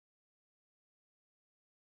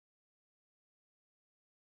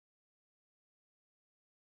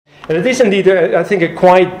And it is indeed, I think, a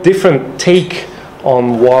quite different take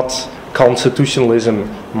on what constitutionalism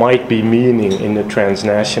might be meaning in the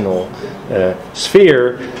transnational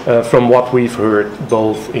sphere from what we've heard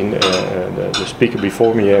both in the speaker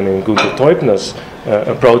before me and in Günther Teubner's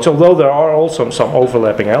approach, although there are also some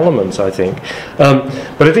overlapping elements, I think.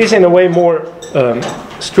 But it is in a way more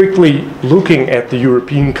strictly looking at the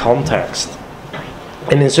European context.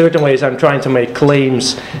 And in certain ways I'm trying to make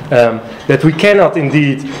claims that we cannot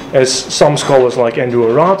indeed, as some scholars like Andrew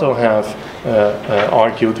Arato have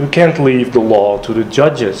argued, we can't leave the law to the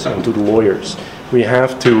judges and to the lawyers. We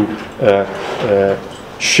have to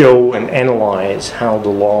show and analyze how the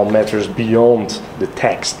law matters beyond the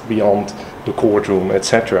text, beyond the courtroom,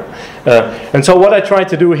 etc. And so what I try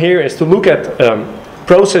to do here is to look at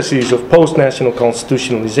processes of post-national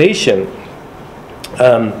constitutionalization,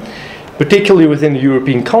 particularly within the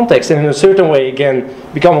European context, and in a certain way, again,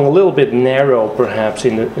 becoming a little bit narrow, perhaps,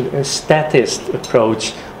 in a statist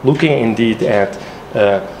approach, looking indeed at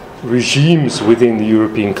regimes within the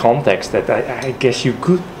European context that I guess you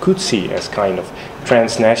could see as kind of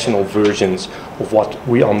transnational versions of what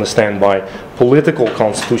we understand by political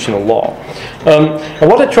constitutional law.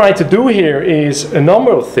 And what I try to do here is a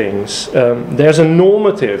number of things. There's a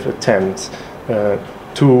normative attempt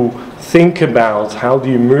to think about how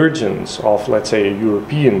the emergence of, let's say, a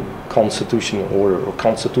European constitutional order or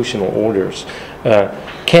constitutional orders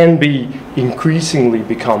can be increasingly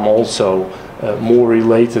become also more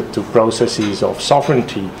related to processes of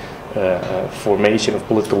sovereignty formation, of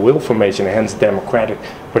political will formation, and hence democratic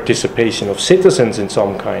participation of citizens in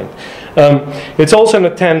some kind. It's also an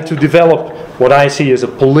attempt to develop what I see as a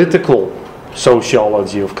political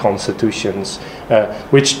sociology of constitutions,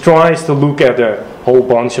 which tries to look at a whole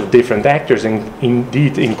bunch of different actors, and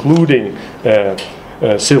indeed including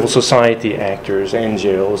civil society actors,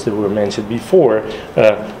 NGOs that were mentioned before,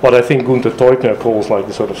 what I think Günther Teubner calls like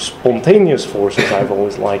the sort of spontaneous forces. I've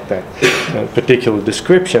always liked that particular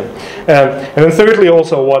description. And then thirdly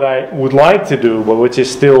also what I would like to do, but which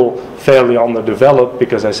is still fairly underdeveloped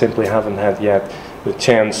because I simply haven't had yet the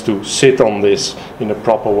chance to sit on this in a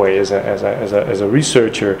proper way as a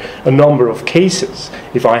researcher, a number of cases.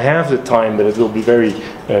 If I have the time, but it will be very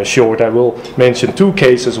short, I will mention two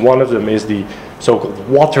cases. One of them is the so-called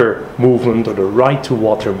water movement, or the right to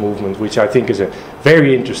water movement, which I think is a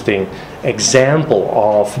very interesting example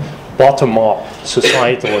of bottom-up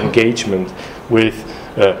societal engagement with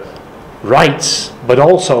rights, but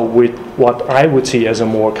also with what I would see as a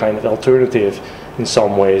more kind of alternative, in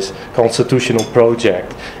some ways, constitutional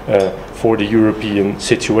project for the European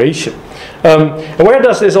situation. And where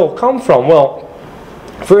does this all come from? Well,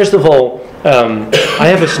 first of all, I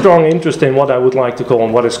have a strong interest in what I would like to call,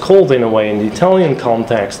 and what is called in a way in the Italian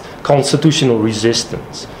context, constitutional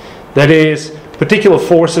resistance. That is, particular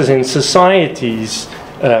forces in societies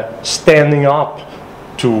standing up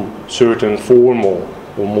to certain formal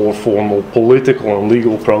or more formal political and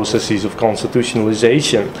legal processes of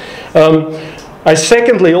constitutionalization. I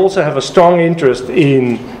secondly also have a strong interest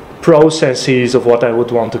in processes of what I would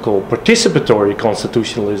want to call participatory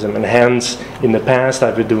constitutionalism, and hence in the past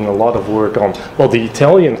I've been doing a lot of work on, well, the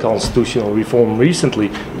Italian constitutional reform recently,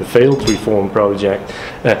 the failed reform project,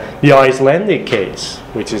 the Icelandic case,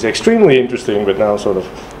 which is extremely interesting but now sort of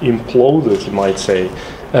imploded, you might say,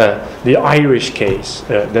 the Irish case.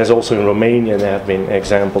 There's also in Romania there have been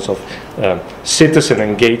examples of citizen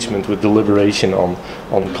engagement with deliberation on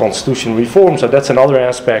constitutional reform. So that's another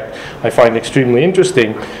aspect I find extremely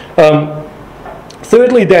interesting.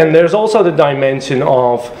 Thirdly then, there's also the dimension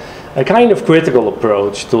of a kind of critical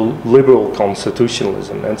approach to liberal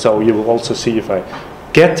constitutionalism. And so you will also see, if I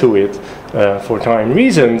get to it for time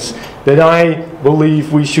reasons, that I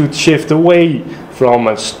believe we should shift away from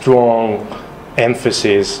a strong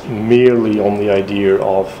emphasis merely on the idea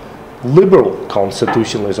of liberal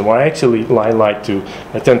constitutionalism. Or actually,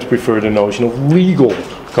 I tend to prefer the notion of legal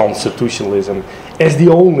constitutionalism as the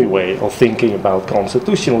only way of thinking about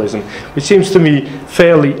constitutionalism, which seems to me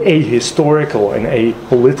fairly ahistorical and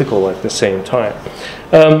apolitical at the same time.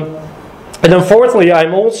 And then fourthly,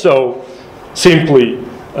 I'm also simply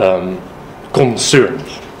concerned.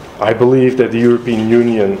 I believe that the European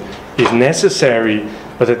Union is necessary,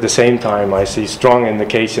 but at the same time I see strong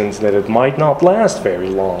indications that it might not last very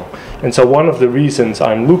long. And so one of the reasons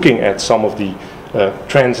I'm looking at some of the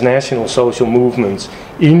transnational social movements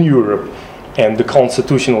in Europe and the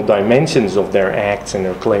constitutional dimensions of their acts and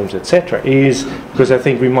their claims, etc., is because I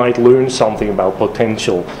think we might learn something about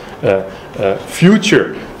potential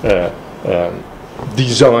future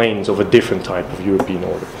designs of a different type of European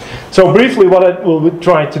order. So briefly, what I will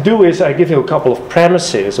try to do is I give you a couple of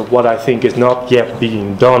premises of what I think is not yet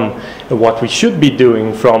being done and what we should be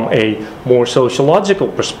doing from a more sociological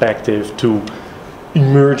perspective to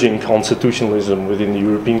emerging constitutionalism within the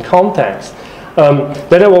European context.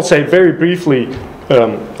 Then I will say very briefly,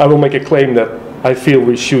 I will make a claim that I feel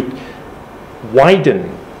we should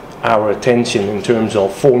widen our attention in terms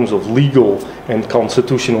of forms of legal and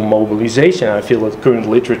constitutional mobilization. I feel that current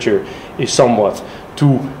literature is somewhat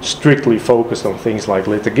too strictly focused on things like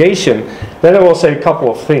litigation. Then I will say a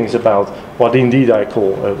couple of things about what indeed I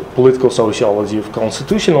call a political sociology of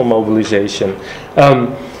constitutional mobilization.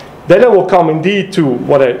 Then I will come indeed to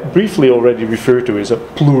what I briefly already referred to as a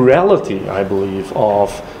plurality, I believe,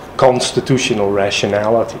 of constitutional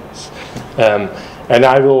rationalities. And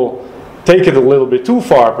I will take it a little bit too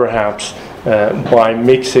far, perhaps, by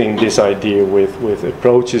mixing this idea with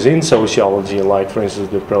approaches in sociology, like, for instance,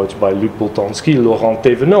 the approach by Luc Boltanski, Laurent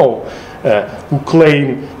Thévenot, who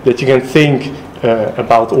claim that you can think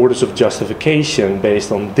about orders of justification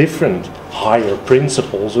based on different higher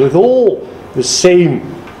principles with all the same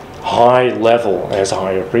high level as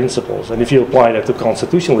higher principles. And if you apply that to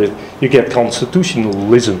constitutionalism, you get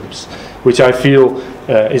constitutionalisms, which I feel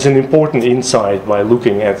is an important insight by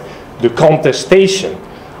looking at the contestation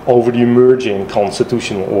over the emerging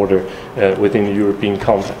constitutional order within the European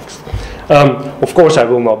context. Of course, I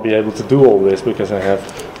will not be able to do all this because I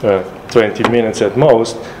have 20 minutes at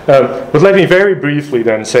most. But let me very briefly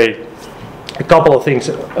then say a couple of things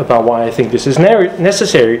about why I think this is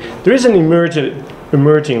necessary. There is an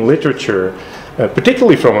emerging literature,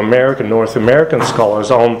 particularly from North American scholars,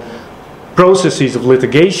 on processes of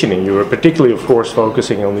litigation in Europe, particularly, of course,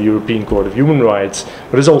 focusing on the European Court of Human Rights,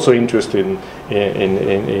 but is also interested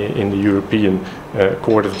in the European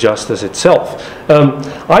Court of Justice itself.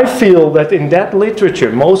 I feel that in that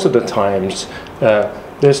literature, most of the times,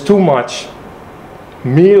 there's too much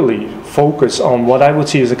merely focus on what I would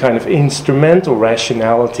see as a kind of instrumental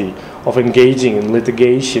rationality of engaging in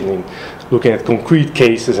litigation, in looking at concrete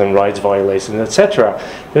cases and rights violations, etc.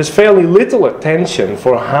 There's fairly little attention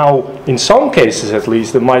for how, in some cases at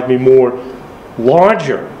least, there might be more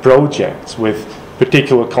larger projects with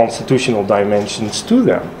particular constitutional dimensions to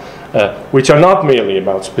them, which are not merely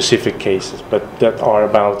about specific cases, but that are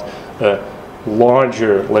about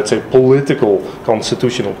larger, let's say, political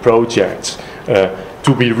constitutional projects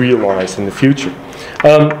to be realized in the future.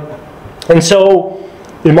 And so,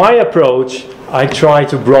 in my approach, I try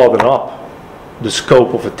to broaden up the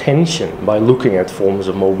scope of attention by looking at forms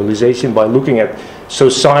of mobilization, by looking at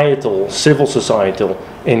societal, civil societal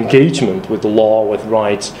engagement with the law, with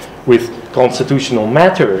rights, with constitutional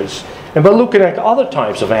matters, and by looking at other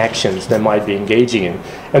types of actions they might be engaging in.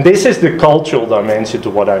 And this is the cultural dimension to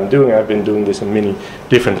what I'm doing. I've been doing this in many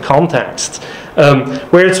different contexts,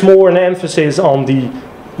 where it's more an emphasis on the,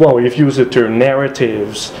 well, you've used the term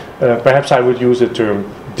narratives, perhaps I would use the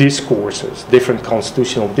term discourses, different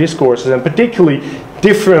constitutional discourses, and particularly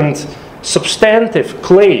different substantive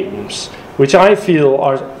claims, which I feel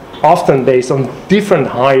are often based on different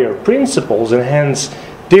higher principles and hence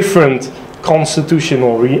different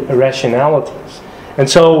constitutional rationalities. And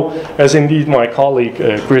so, as indeed my colleague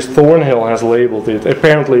Chris Thornhill has labeled it,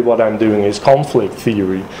 apparently what I'm doing is conflict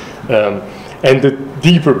theory, and the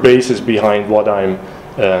deeper basis behind what I'm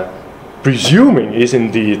presuming is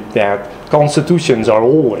indeed that constitutions are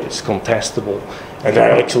always contestable, and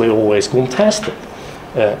they're actually always contested.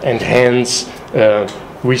 And hence,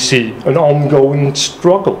 we see an ongoing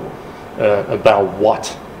struggle about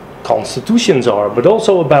what constitutions are, but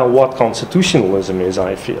also about what constitutionalism is,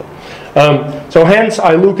 I feel. So hence,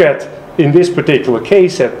 I look at, in this particular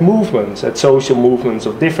case, at movements, at social movements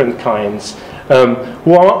of different kinds,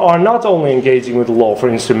 who are not only engaging with the law for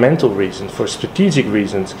instrumental reasons, for strategic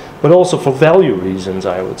reasons, but also for value reasons,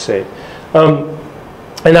 I would say.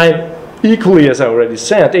 And I'm equally, as I already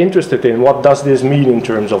said, interested in what does this mean in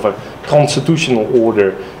terms of a constitutional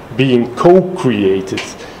order being co-created,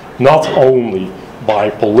 not only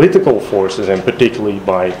by political forces and particularly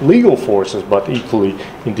by legal forces, but equally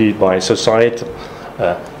indeed by societal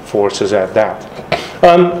forces at that.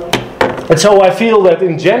 And so I feel that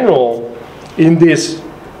in general, in this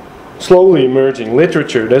slowly emerging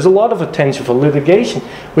literature, there's a lot of attention for litigation,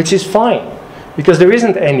 which is fine, because there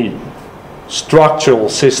isn't any structural,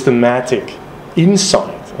 systematic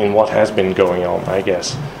insight in what has been going on, I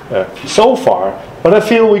guess, so far. But I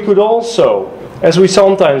feel we could also, as we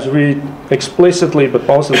sometimes read explicitly, but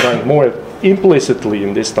most of the time more implicitly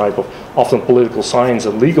in this type of often political science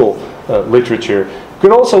and legal literature,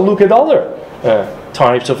 could also look at other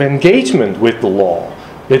types of engagement with the law.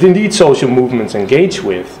 that indeed social movements engage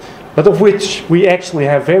with, but of which we actually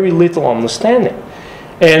have very little understanding.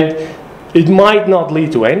 And it might not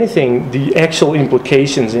lead to anything. The actual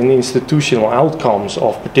implications and institutional outcomes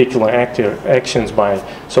of particular actions by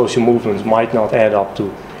social movements might not add up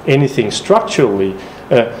to anything structurally,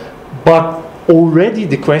 but already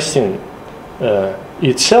the question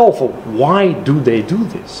itself of why do they do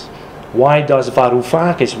this? Why does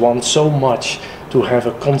Varoufakis want so much to have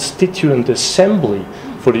a constituent assembly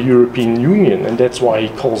for the European Union? And that's why he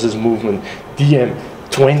calls his movement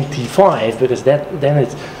DM25, because then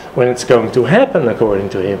it's when it's going to happen, according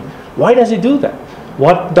to him. Why does he do that?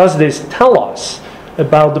 What does this tell us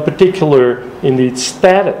about the particular, indeed,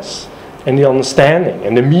 status and the understanding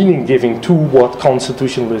and the meaning giving to what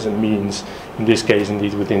constitutionalism means, in this case,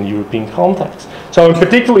 indeed, within the European context? So I'm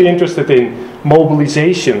particularly interested in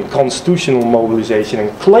mobilization, constitutional mobilization,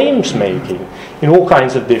 and claims making in all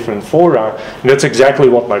kinds of different fora. And that's exactly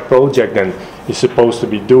what my project then is supposed to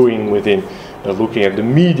be doing within looking at the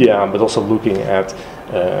media, but also looking at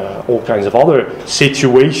all kinds of other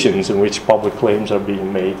situations in which public claims are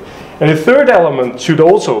being made. And the third element should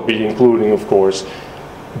also be including, of course,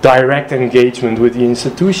 direct engagement with the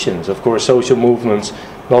institutions. Of course, social movements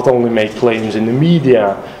not only make claims in the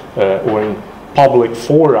media or in public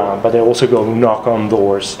fora, but they also go knock on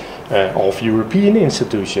doors of European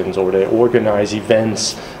institutions, or they organize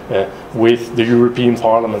events with the European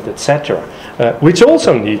Parliament, etc., which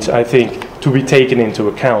also needs, I think, to be taken into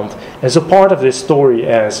account as a part of this story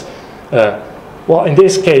as, well, in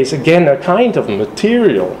this case, again, a kind of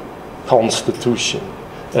material constitution,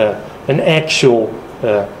 an actual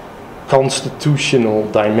constitutional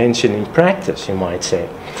dimension in practice, you might say.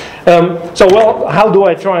 So, well, how do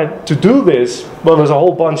I try to do this? Well, there's a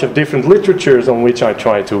whole bunch of different literatures on which I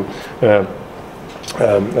try to,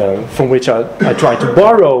 from which I try to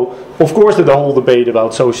borrow. Of course, there's the whole debate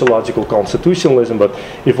about sociological constitutionalism, but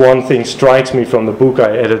if one thing strikes me from the book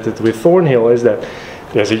I edited with Thornhill is that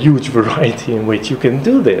there's a huge variety in which you can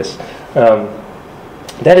do this.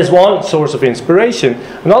 That is one source of inspiration.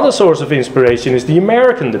 Another source of inspiration is the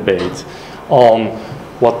American debate on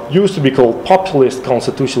what used to be called populist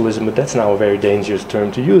constitutionalism, but that's now a very dangerous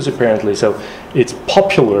term to use, apparently. So it's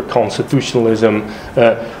popular constitutionalism,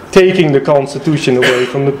 taking the constitution away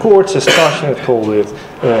from the courts, as Tashnett called it,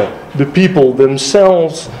 the people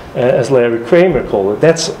themselves, as Larry Kramer called it.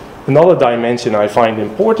 That's another dimension I find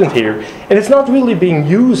important here, and it's not really being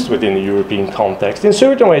used within the European context, in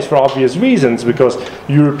certain ways for obvious reasons, because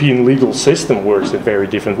the European legal system works in very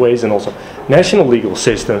different ways, and also national legal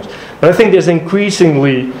systems. But I think there's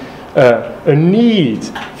increasingly a need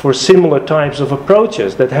for similar types of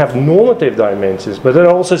approaches that have normative dimensions, but that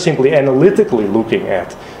are also simply analytically looking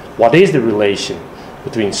at what is the relation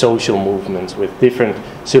between social movements with different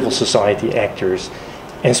civil society actors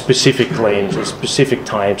and specific claims and specific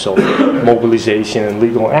types of mobilization and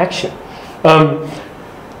legal action.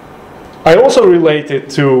 I also relate it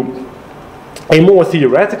to a more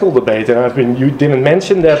theoretical debate, and you didn't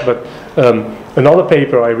mention that, but another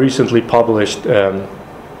paper I recently published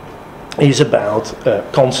is about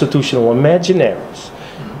constitutional imaginaries,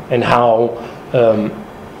 and how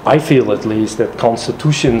I feel at least that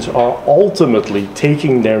constitutions are ultimately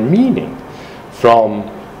taking their meaning from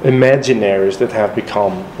imaginaries that have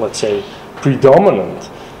become, let's say, predominant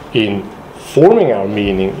in forming our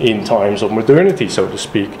meaning in times of modernity, so to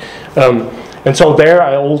speak. And so there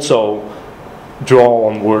I also draw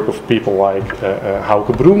on work of people like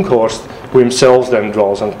Hauke Broomkhorst, who himself then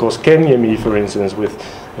draws on Koskeniemi, for instance, with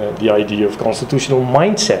the idea of constitutional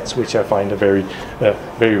mindsets, which I find a very,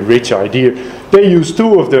 very rich idea. They use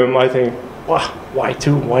two of them. I think, well, why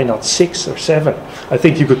two? Why not 6 or 7? I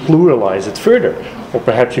think you could pluralize it further, or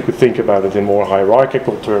perhaps you could think about it in more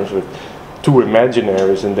hierarchical terms with 2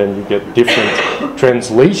 imaginaries, and then you get different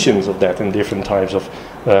translations of that in different types of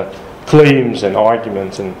claims and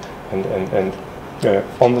arguments and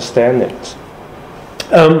understandings.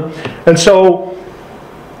 And so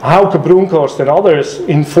Hauke Broomkhorst and others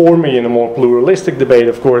inform me in a more pluralistic debate.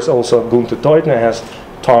 Of course, also Gunther Teutner has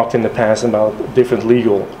talked in the past about different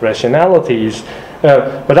legal rationalities.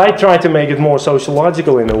 But I try to make it more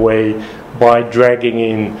sociological in a way by dragging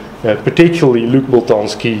in particularly Luc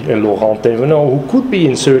Boltanski and Laurent Thévenot, who could be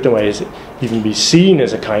in certain ways even be seen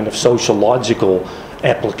as a kind of sociological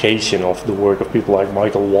application of the work of people like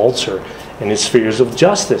Michael Walzer and his spheres of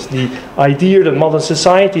justice. The idea that modern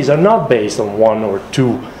societies are not based on 1 or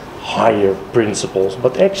 2 higher principles,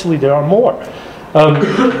 but actually there are more.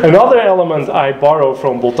 Another element I borrow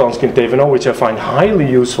from Boltanski and Thévenot, which I find highly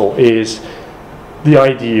useful, is the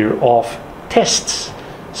idea of tests.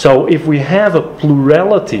 So if we have a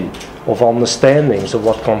plurality of understandings of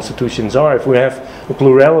what constitutions are, if we have a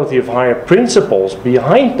plurality of higher principles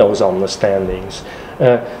behind those understandings,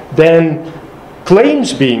 then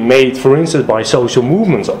claims being made, for instance, by social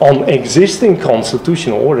movements on existing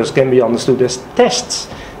constitutional orders can be understood as tests.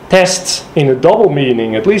 Tests in a double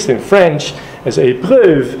meaning, at least in French, as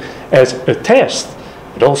épreuve, as a test,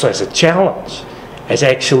 but also as a challenge, as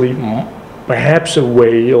actually perhaps a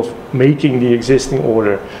way of making the existing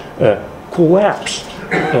order collapse,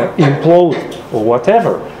 implode, or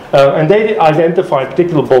whatever. And they identified,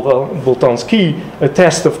 particularly Boltanski, a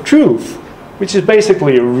test of truth, which is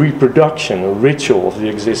basically a reproduction, a ritual of the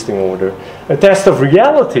existing order. A test of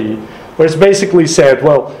reality, where it's basically said,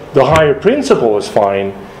 well, the higher principle is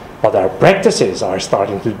fine, but our practices are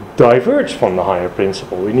starting to diverge from the higher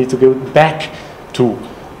principle. We need to go back to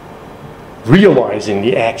realizing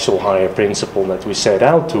the actual higher principle that we set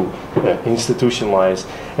out to institutionalize.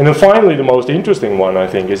 And then finally, the most interesting one, I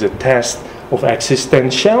think, is a test of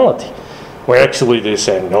existentiality, where actually they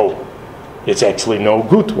said, no, it's actually no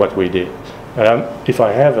good what we did. If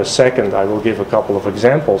I have a second, I will give a couple of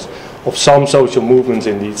examples of some social movements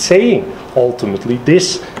indeed saying ultimately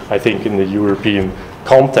this, I think, in the European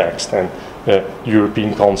context and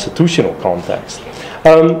European constitutional context.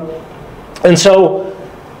 And so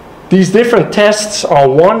these different tests are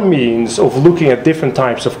one means of looking at different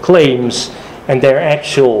types of claims and their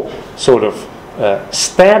actual sort of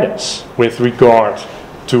status with regard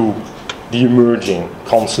to the emerging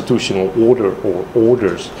constitutional order or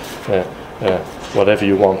orders, whatever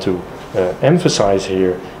you want to emphasize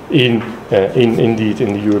here, indeed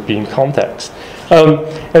in the European context.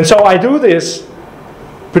 And so I do this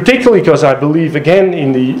particularly because I believe, again,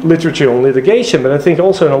 in the literature on litigation, but I think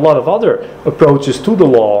also in a lot of other approaches to the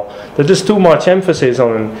law, that there's too much emphasis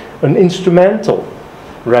on an instrumental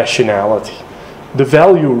rationality. The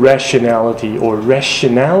value rationality or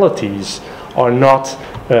rationalities are not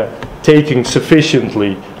taken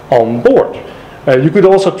sufficiently on board. You could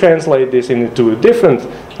also translate this into a different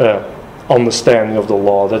understanding of the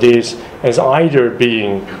law, that is, as either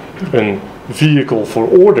being a vehicle for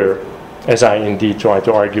order, as I indeed try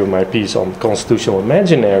to argue in my piece on constitutional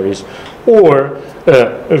imaginaries, or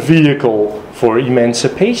a vehicle for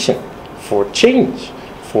emancipation, for change,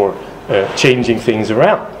 for changing things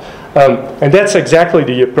around. And that's exactly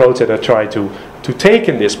the approach that I try to take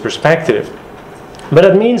in this perspective. But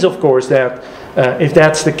it means, of course, that if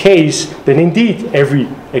that's the case, then indeed every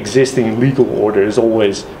existing legal order is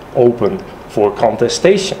always open for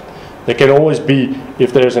contestation. There can always be,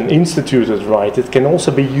 if there's an instituted right, it can also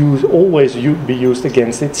be used, always be used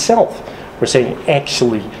against itself. We're saying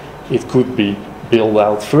actually it could be built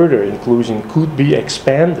out further, inclusion could be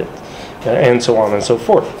expanded, and so on and so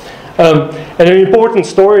forth. And an important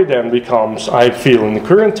story then becomes, I feel, in the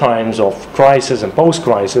current times of crisis and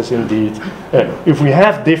post-crisis, indeed, if we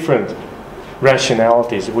have different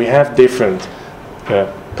rationalities, if we have different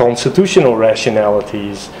constitutional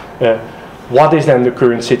rationalities, what is then the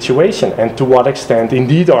current situation, and to what extent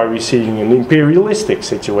indeed are we seeing an imperialistic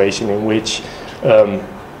situation in which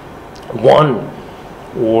one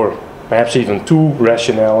or perhaps even two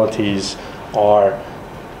rationalities are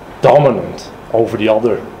dominant over the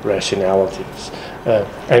other rationalities.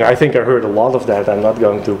 And I think I heard a lot of that. I'm not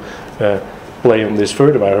going to play on this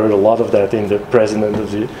further, but I heard a lot of that in the President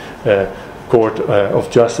of the Court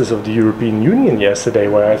of Justice of the European Union yesterday,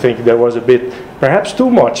 where I think there was a bit, perhaps too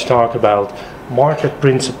much talk about market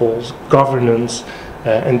principles, governance,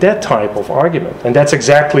 and that type of argument. And that's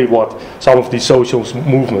exactly what some of these social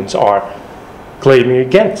movements are claiming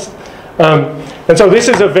against. And so this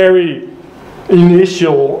is a very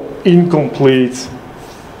initial, incomplete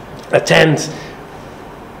attempt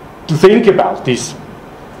to think about these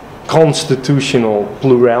constitutional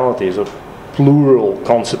pluralities of plural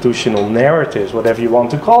constitutional narratives, whatever you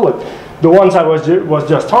want to call it. The ones I was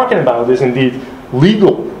just talking about is indeed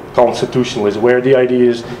legal constitutionalism, where the idea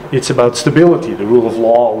is it's about stability, the rule of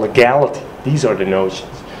law, legality. These are the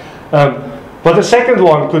notions. But the second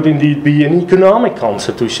one could indeed be an economic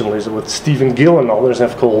constitutionalism, what Stephen Gill and others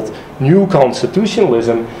have called new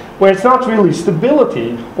constitutionalism, where it's not really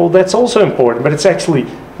stability, well, that's also important, but it's actually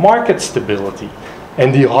market stability.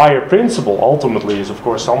 And the higher principle ultimately is, of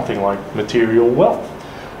course, something like material wealth.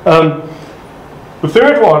 The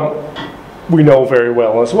third one we know very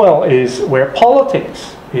well as well is where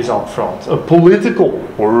politics is up front. A political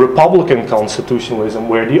or republican constitutionalism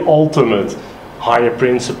where the ultimate higher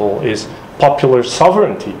principle is popular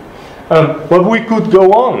sovereignty. But we could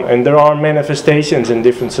go on, and there are manifestations in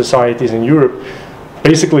different societies in Europe,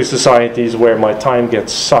 basically societies where my time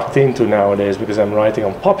gets sucked into nowadays because I'm writing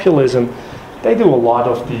on populism. They do a lot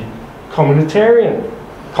of the communitarian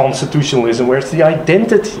constitutionalism, where it's the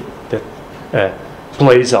identity that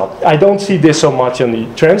plays up. I don't see this so much on the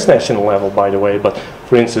transnational level, by the way, but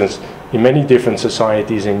for instance, in many different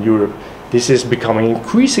societies in Europe, this is becoming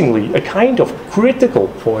increasingly a kind of critical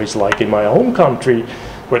voice, like in my home country,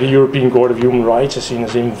 where the European Court of Human Rights is seen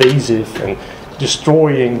as invasive and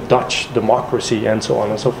destroying Dutch democracy and so on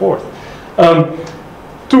and so forth.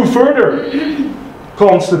 Two further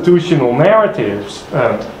constitutional narratives,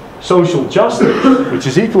 social justice, which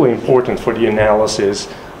is equally important for the analysis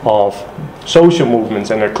of social movements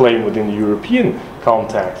and their claim within the European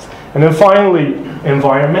context. And then finally,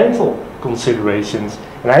 environmental considerations.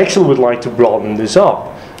 And I actually would like to broaden this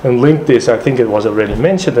up and link this, I think it was already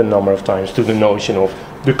mentioned a number of times, to the notion of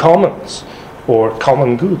the commons, or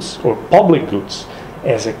common goods, or public goods,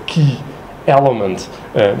 as a key element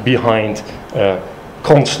behind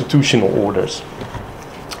constitutional orders.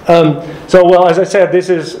 So, well, as I said, this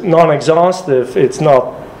is non-exhaustive. It's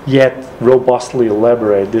not yet robustly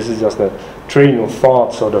elaborated. This is just a train of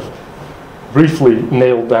thought, sort of briefly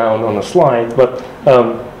nailed down on a slide. But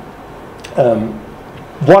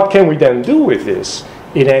what can we then do with this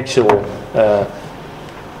in actual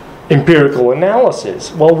empirical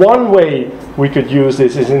analysis? Well, one way we could use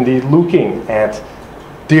this is indeed looking at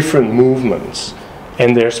different movements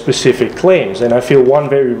and their specific claims. And I feel one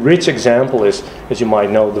very rich example is, as you might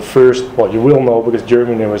know, the first, well, you will know because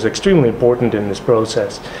Germany was extremely important in this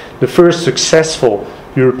process, the first successful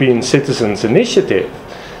European citizens initiative,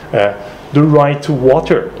 the Right to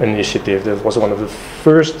Water initiative, that was one of the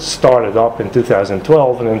first started up in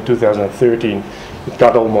 2012, and in 2013 it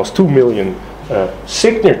got almost 2 million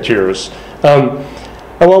signatures.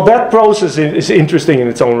 And while that process is interesting in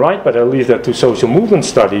its own right, but I'll leave that to social movement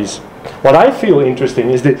studies, what I feel interesting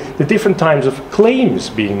is the different types of claims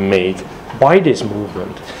being made by this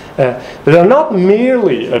movement. That are not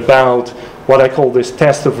merely about what I call this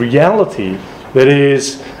test of reality, that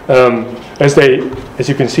is, as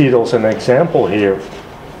you can see it also an example here,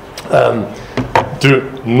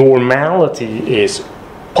 the normality is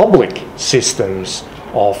public systems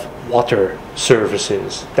of water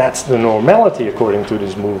services. That's the normality according to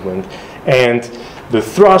this movement. And the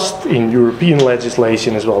thrust in European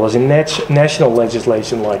legislation as well as in national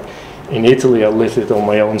legislation, like in Italy, I lived it on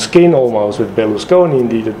my own skin almost with Berlusconi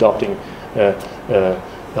indeed adopting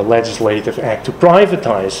a legislative act to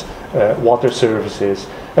privatize water services.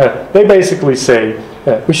 They basically say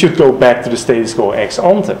we should go back to the status quo ex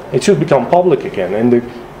ante. It should become public again, and the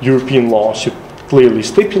European law should clearly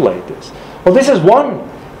stipulate this. Well, this is one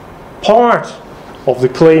part of the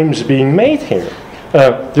claims being made here.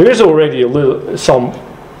 There is already some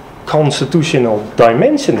constitutional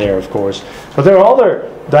dimension there, of course, but there are other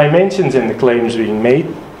dimensions in the claims being made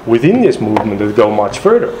within this movement that go much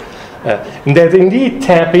further, and that indeed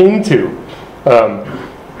tap into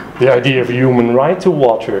the idea of a human right to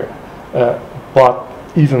water, but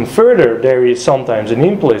even further, there is sometimes an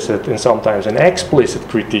implicit and sometimes an explicit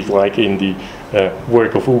critique, like in the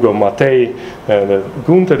work of Ugo Mattei, that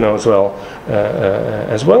Gunther knows well,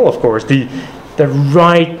 as well, of course, the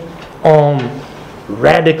right on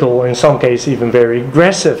radical, in some cases even very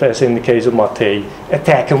aggressive, as in the case of Mattei,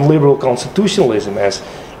 attack on liberal constitutionalism as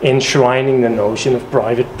enshrining the notion of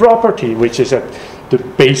private property, which is at the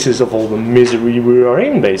basis of all the misery we are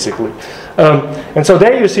in, basically. And so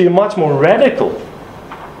there you see a much more radical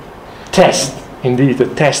test, indeed,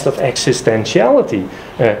 a test of existentiality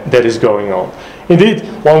that is going on. Indeed,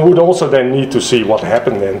 one would also then need to see what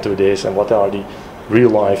happened then to this and what are the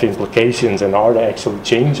real-life implications and are there actually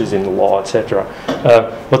changes in the law, etc.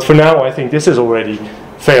 But for now, I think this is already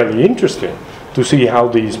fairly interesting to see how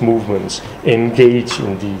these movements engage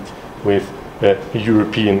indeed with the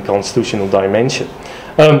European constitutional dimension.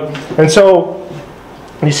 And so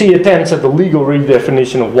you see attempts at the legal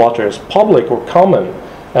redefinition of water as public or common,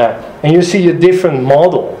 and you see a different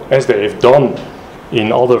model as they have done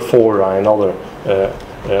in other fora and other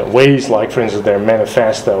ways, like for instance their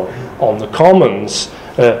manifesto on the commons,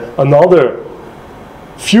 another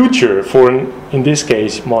future for, in this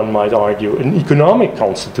case one might argue, an economic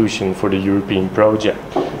constitution for the European project,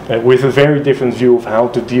 with a very different view of how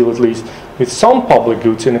to deal at least with some public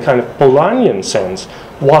goods in a kind of Polanyian sense,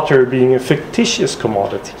 water being a fictitious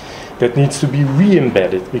commodity that needs to be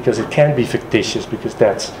re-embedded because it can be fictitious, because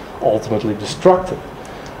that's ultimately destructive.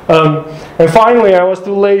 And finally, I was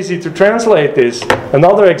too lazy to translate this.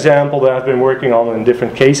 Another example that I've been working on in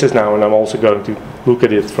different cases now, and I'm also going to look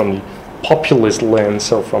at it from the populist lens,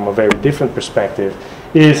 so from a very different perspective,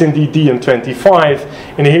 is indeed DiEM25.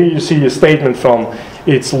 And here you see a statement from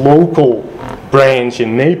its local branch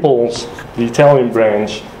in Naples, the Italian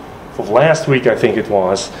branch, of last week I think it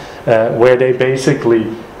was, where they basically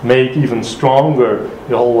make even stronger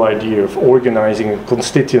the whole idea of organizing a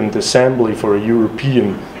constituent assembly for a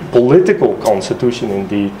European political constitution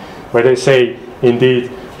indeed, where they say,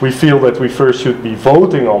 indeed, we feel that we first should be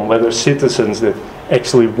voting on whether citizens that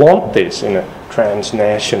actually want this in a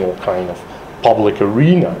transnational kind of public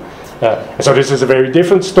arena. So this is a very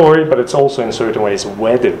different story, but it's also in certain ways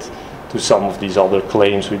wedded to some of these other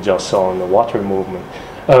claims we just saw in the water movement.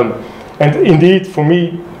 And indeed, for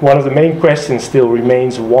me, one of the main questions still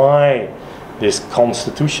remains why this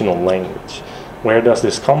constitutional language? Where does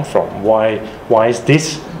this come from? Why is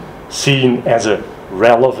this seen as a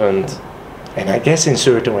relevant, and I guess in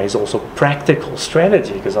certain ways also practical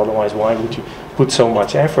strategy? Because otherwise, why would you put so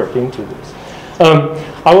much effort into this?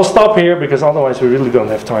 I will stop here because otherwise we really don't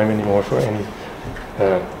have time anymore for any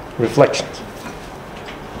reflections.